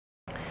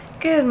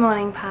Good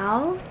morning,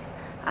 pals.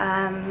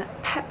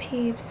 Pet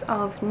peeves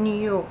of New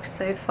York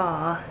so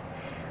far.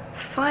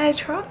 Fire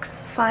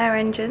trucks, fire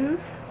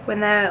engines, when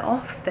they're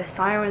off, their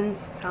sirens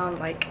sound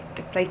like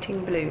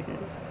deflating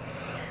balloons.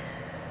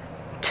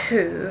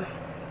 2,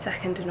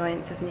 second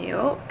annoyance of New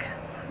York.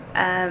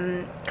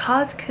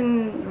 Cars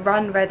can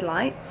run red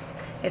lights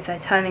if they're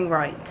turning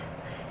right.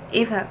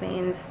 Even that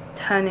means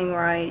turning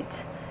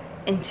right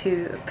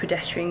into a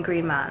pedestrian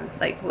green man,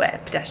 like where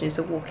pedestrians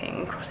are walking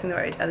and crossing the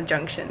road at a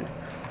junction.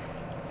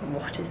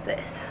 What is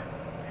this?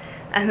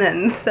 And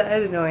then the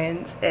third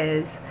annoyance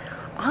is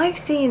I've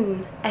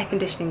seen air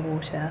conditioning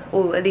water,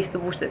 or at least the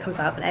water that comes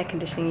out of an air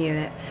conditioning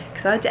unit,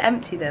 because I had to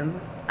empty them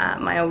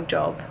at my old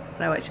job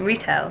when I worked in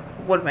retail.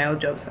 One of my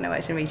old jobs when I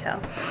worked in retail.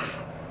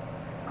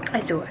 I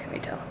still work in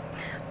retail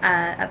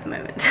at the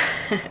moment.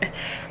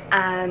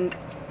 And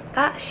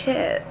that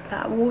shit,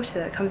 that water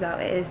that comes out,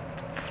 it is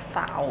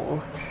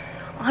foul.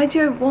 I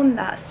don't want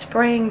that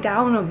spraying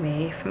down on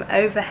me from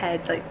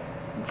overhead, like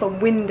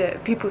from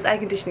people's air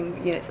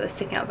conditioning units that are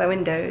sticking out their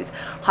windows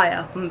high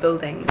up on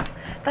buildings.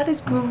 That is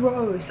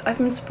gross. I've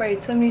been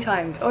sprayed so many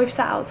times. Or I've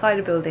sat outside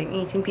a building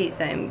eating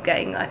pizza and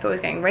I thought I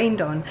was getting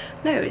rained on.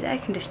 No, it's air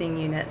conditioning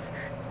units,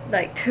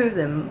 like 2 of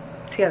them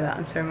together.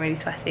 I'm sorry, I'm really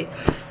sweaty.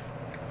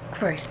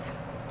 Gross.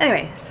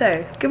 Anyway,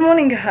 so good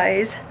morning,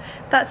 guys.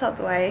 That's out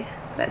the way.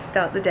 Let's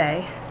start the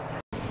day.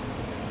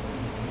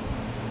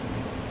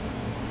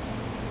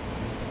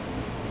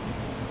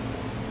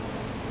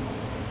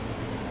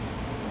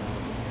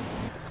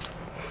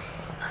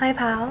 Hi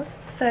pals,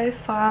 so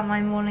far my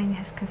morning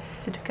has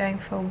consisted of going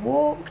for a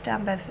walk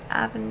down Bedford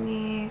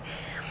Avenue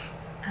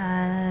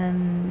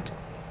and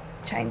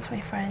chatting to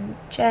my friend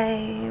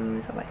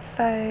James on my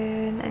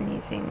phone and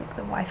using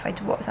the Wi-Fi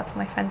to WhatsApp with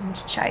my friends and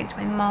chatting to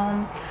my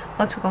mum.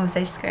 Multiple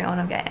conversations going on.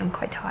 I'm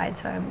quite tired,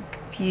 so I'm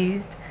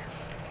confused.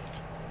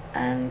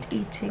 And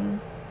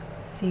eating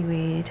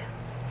seaweed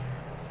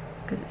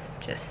because it's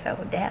just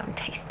so damn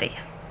tasty.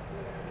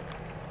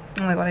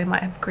 Oh my god, I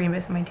might have green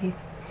bits in my teeth.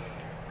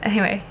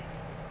 Anyway.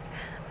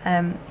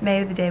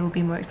 Maybe the day will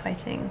be more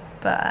exciting,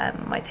 but I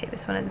might take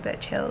this one as a bit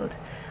chilled.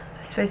 I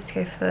was supposed to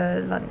go for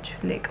lunch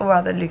with Luke, or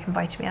rather Luke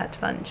invited me out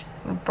to lunch,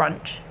 or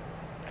brunch.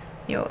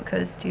 New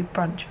Yorkers do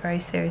brunch very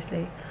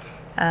seriously,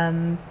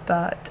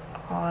 but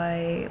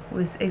I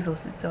was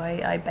exhausted, so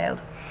I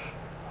bailed.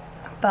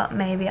 But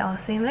maybe I'll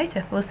see him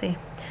later, we'll see.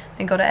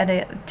 I've got to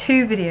edit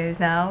 2 videos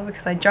now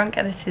because I drunk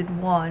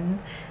edited 1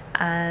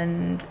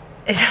 and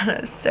it done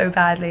it so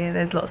badly and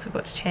there's lots I've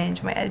got to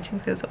change. My editing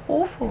skills are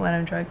awful when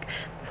I'm drunk.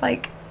 It's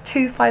like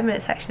 2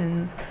 5-minute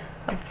sections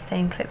of the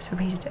same clips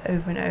repeated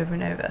over and over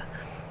and over.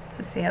 So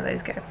we'll see how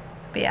those go.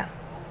 But yeah,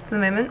 for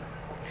the moment,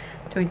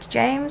 talking to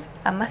James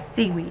and my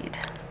seaweed.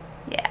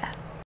 Yeah.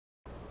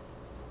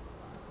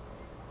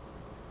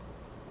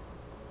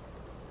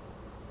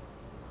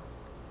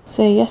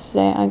 So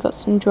yesterday I got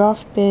some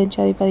draft beer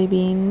jelly belly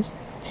beans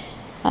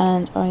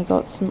and I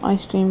got some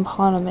ice cream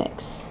parlour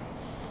mix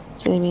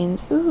jelly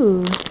beans.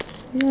 Ooh,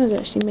 these ones are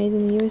actually made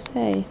in the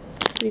USA.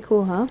 Pretty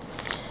cool, huh?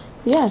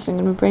 But yeah, so I'm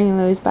going to be bringing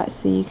those back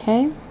to the UK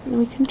and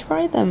we can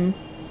try them.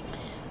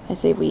 I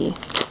say we.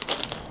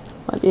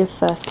 Might be a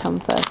first come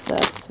first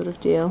serve sort of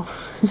deal.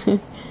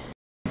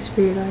 Just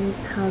realised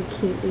how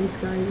cute these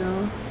guys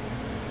are.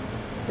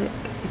 Look,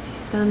 if you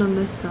stand on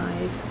this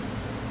side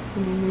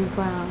and you move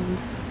round.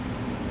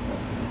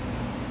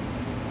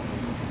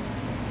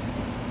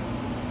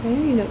 Oh,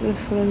 you're not going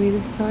to follow me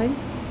this time?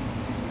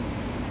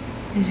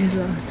 This is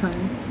last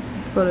time.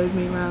 He followed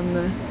me around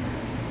the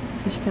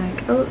fish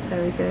tank. Oh,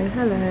 there we go.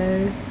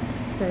 Hello.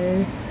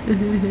 Hello.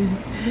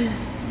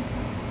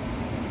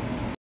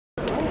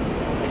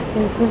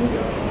 Isn't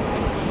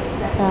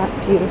that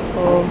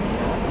beautiful?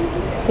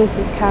 This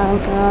is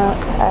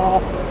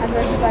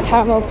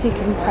caramel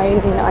pecan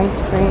praline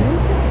ice cream.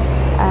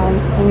 And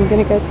I'm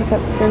going to go pick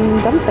up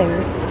some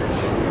dumplings.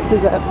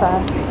 Dessert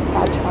first.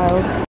 Bad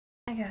child.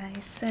 Hi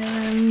guys, so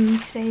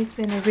today's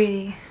been a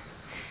really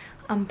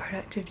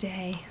unproductive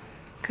day,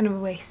 kind of a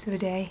waste of a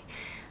day,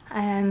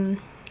 and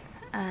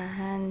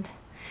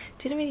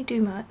didn't really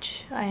do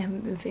much. I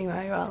haven't been feeling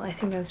very well. I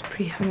think I was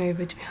pretty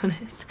hungover, to be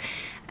honest,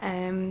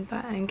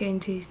 but I'm going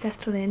to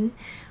settle in,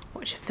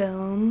 watch a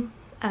film.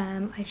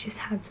 I've just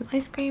had some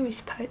ice cream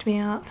which perked me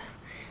up,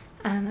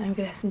 and I'm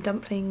gonna have some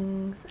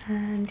dumplings,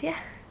 and yeah,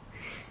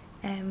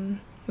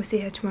 we'll see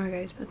how tomorrow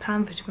goes. But the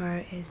plan for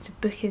tomorrow is to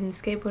book in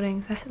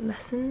skateboarding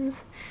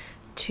lessons,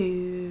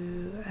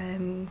 to go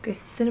to the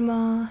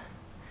cinema,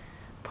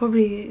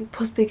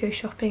 possibly go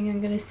shopping. I'm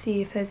going to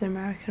see if there's an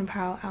American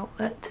Apparel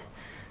outlet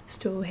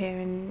store here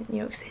in New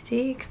York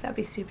City because that'd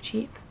be super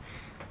cheap.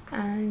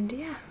 And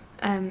yeah,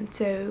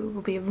 so it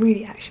will be a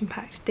really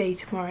action-packed day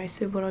tomorrow.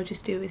 So what I'll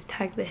just do is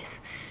tag this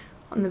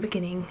on the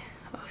beginning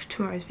of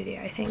tomorrow's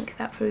video. I think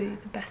that's probably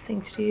the best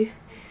thing to do.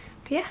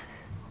 But yeah,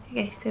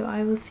 okay, so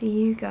I will see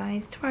you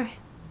guys tomorrow.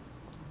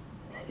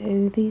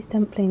 So these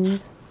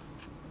dumplings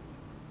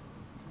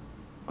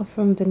are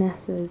from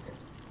Vanessa's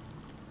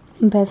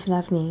in Bedford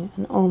Avenue,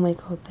 and oh my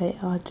god, they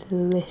are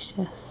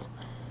delicious.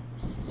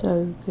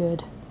 So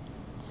good.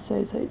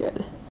 So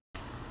good.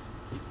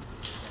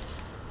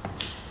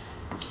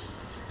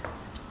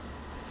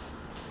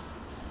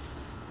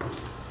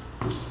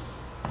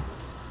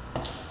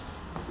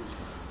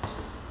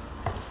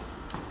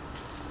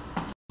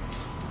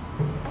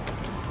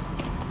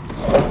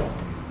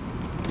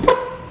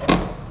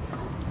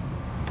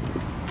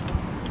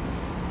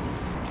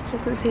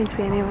 doesn't seem to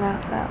be anyone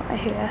else out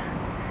here,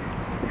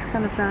 so it's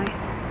kind of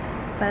nice.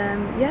 But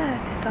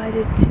yeah,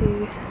 decided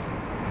to,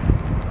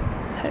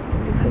 hope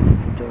nobody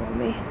closes the door on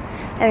me.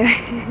 Anyway,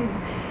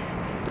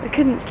 I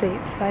couldn't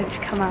sleep, decided to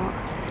come out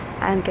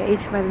and get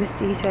eaten by the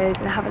mosquitoes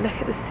and have a look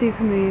at the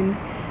supermoon,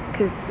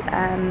 because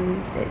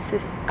it's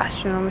this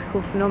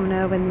astronomical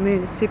phenomena when the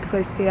moon is super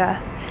close to the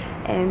Earth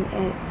in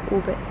its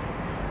orbit,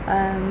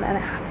 and it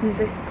happens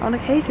on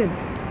occasion.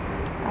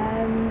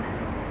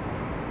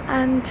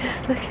 And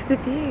just look at the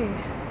view.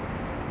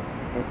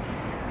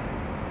 It's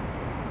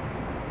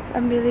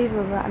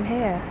unbelievable that I'm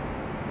here.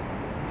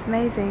 It's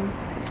amazing.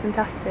 It's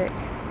fantastic.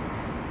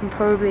 I'm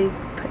probably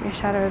putting a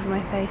shadow over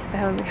my face by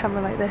holding the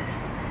camera like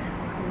this. I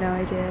have no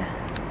idea.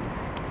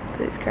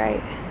 But it's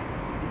great.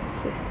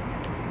 It's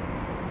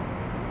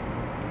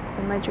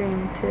been my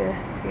dream to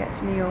get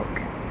to New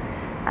York.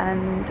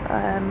 And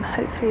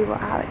hopefully what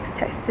Alex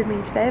texted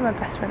me today, my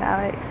best friend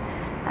Alex,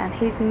 and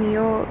he's in New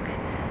York.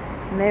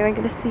 So maybe I'm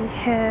going to see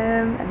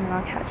him, and then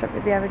I'll catch up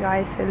with the other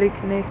guys, so Luke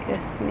and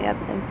Lucas and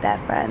their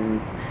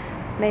friends.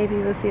 Maybe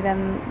we'll see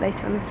them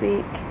later on this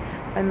week.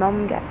 My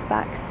mum gets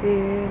back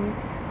soon.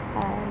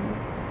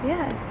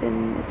 Yeah, it's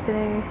been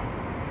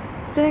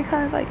a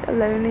kind of like a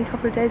lonely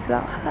couple of days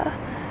without her,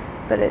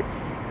 but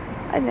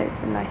I know it's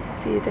been nice to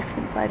see a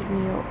different side of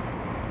New York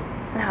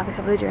and have a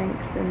couple of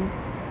drinks and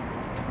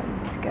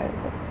go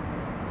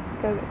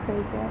a bit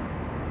crazier.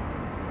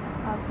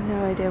 I have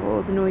no idea what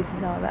all the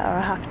noises are that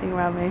are happening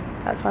around me.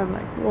 That's why I'm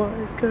like, what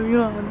is going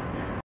on?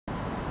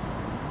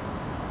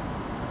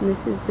 And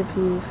this is the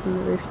view from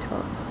the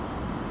rooftop.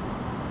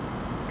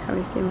 Can't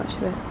really see much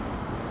of it.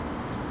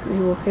 Let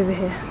me walk over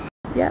here.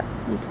 Yep,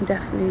 you can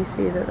definitely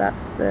see that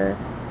that's the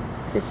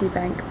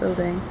Citibank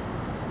building.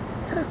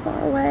 So far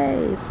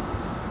away!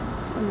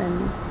 And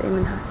then the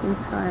Manhattan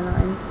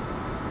skyline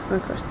from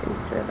across the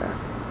East River.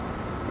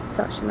 It's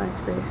such a nice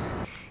view.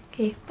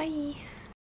 Okay, bye!